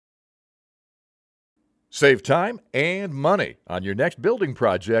Save time and money on your next building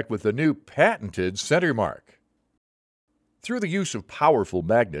project with the new patented center mark. Through the use of powerful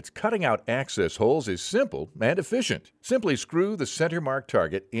magnets, cutting out access holes is simple and efficient. Simply screw the center mark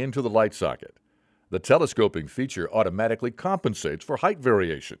target into the light socket. The telescoping feature automatically compensates for height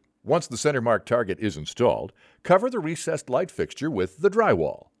variation. Once the center mark target is installed, cover the recessed light fixture with the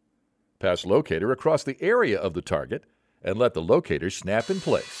drywall. Pass locator across the area of the target and let the locator snap in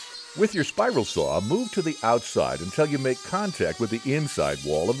place. With your spiral saw, move to the outside until you make contact with the inside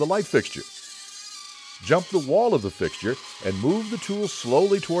wall of the light fixture. Jump the wall of the fixture and move the tool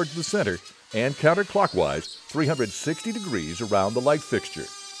slowly towards the center and counterclockwise 360 degrees around the light fixture.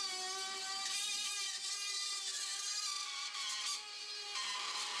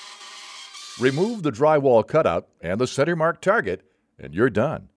 Remove the drywall cutout and the center mark target, and you're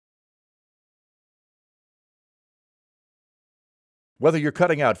done. Whether you're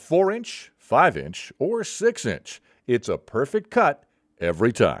cutting out 4-inch, 5-inch, or 6-inch, it's a perfect cut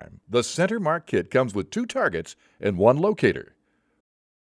every time. The Center Mark Kit comes with 2 targets and 1 locator.